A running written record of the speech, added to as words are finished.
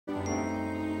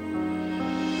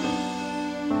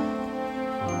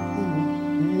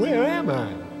am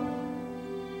I?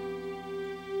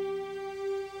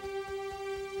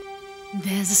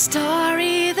 There's a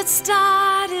story that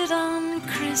started on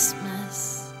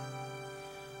Christmas,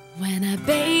 when a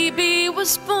baby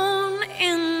was born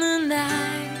in the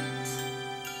night.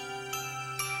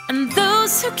 And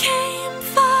those who came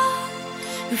far,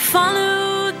 who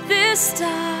followed this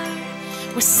star,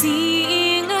 were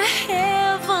seeing a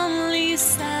heavenly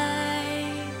sight.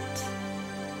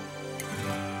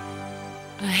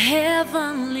 A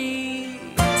heavenly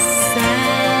sight.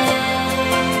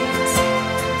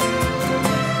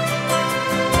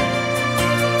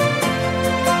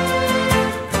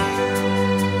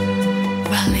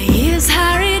 Well, the years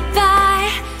hurried by,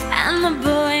 and the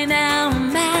boy, now a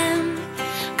man,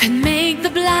 could make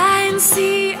the blind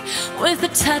see with the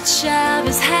touch of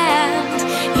his hand.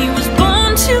 He was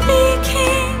born to be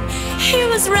king, he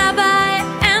was rabbi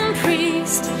and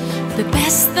priest. The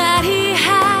best that he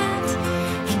had,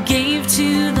 he gave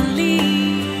to the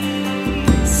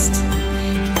least.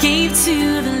 He gave to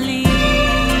the least.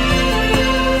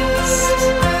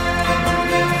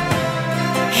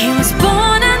 He was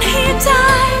born and he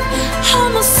died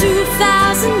almost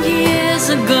 2,000 years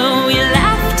ago. He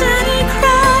laughed and he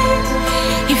cried,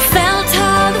 he felt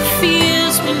all the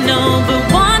fears we know. But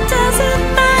what does it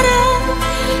matter?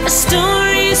 A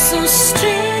story so strange,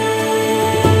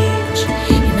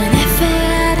 even if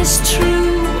it is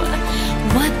true,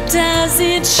 what does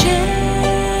it change?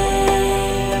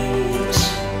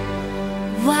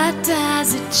 What does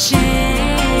it change?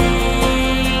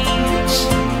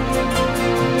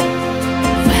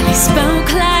 Well, he spoke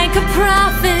like a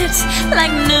prophet,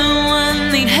 like no one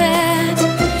they'd heard.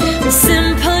 A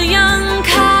simple young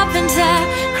carpenter,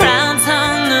 crowns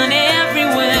hung on every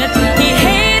word. He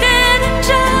hated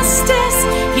injustice,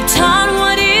 he taught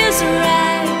what is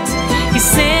right. He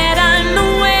said, I'm the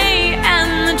way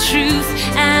and the truth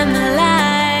and the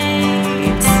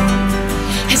light.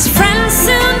 His friends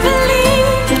soon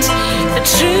believed that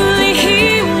truly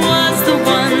he was the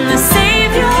one, the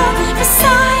Savior,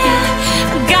 Messiah,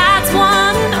 God's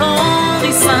one and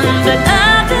only Son. But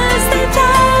others, they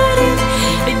doubted,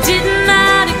 they did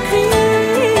not agree.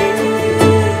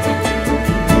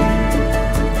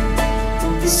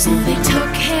 So they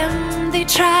took him, they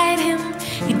tried him,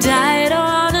 he died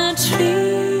on a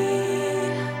tree.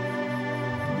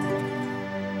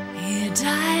 He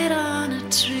died on a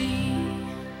tree.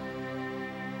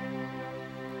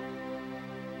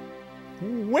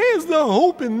 Where's the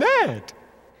hope in that?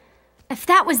 If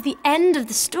that was the end of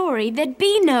the story, there'd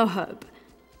be no hope.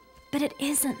 But it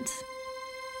isn't.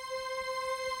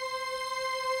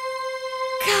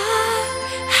 God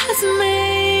has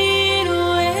made a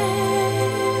way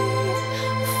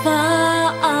for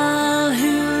all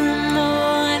who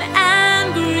mourn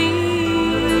and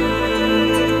grieve.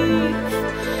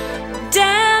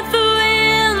 Death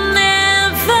will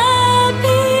never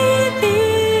be the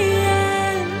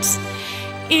end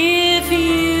if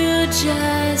you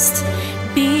just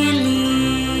believe.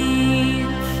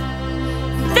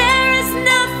 There is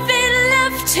nothing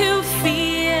left to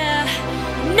fear,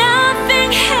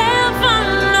 nothing heaven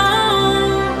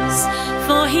knows,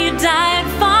 for he died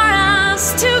for us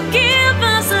to give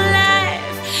us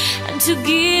life and to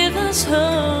give us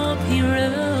hope. He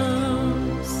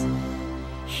rose.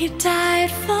 He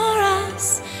died for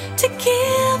us to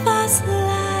give us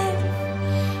life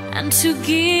and to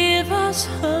give us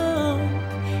hope.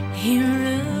 He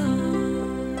rose.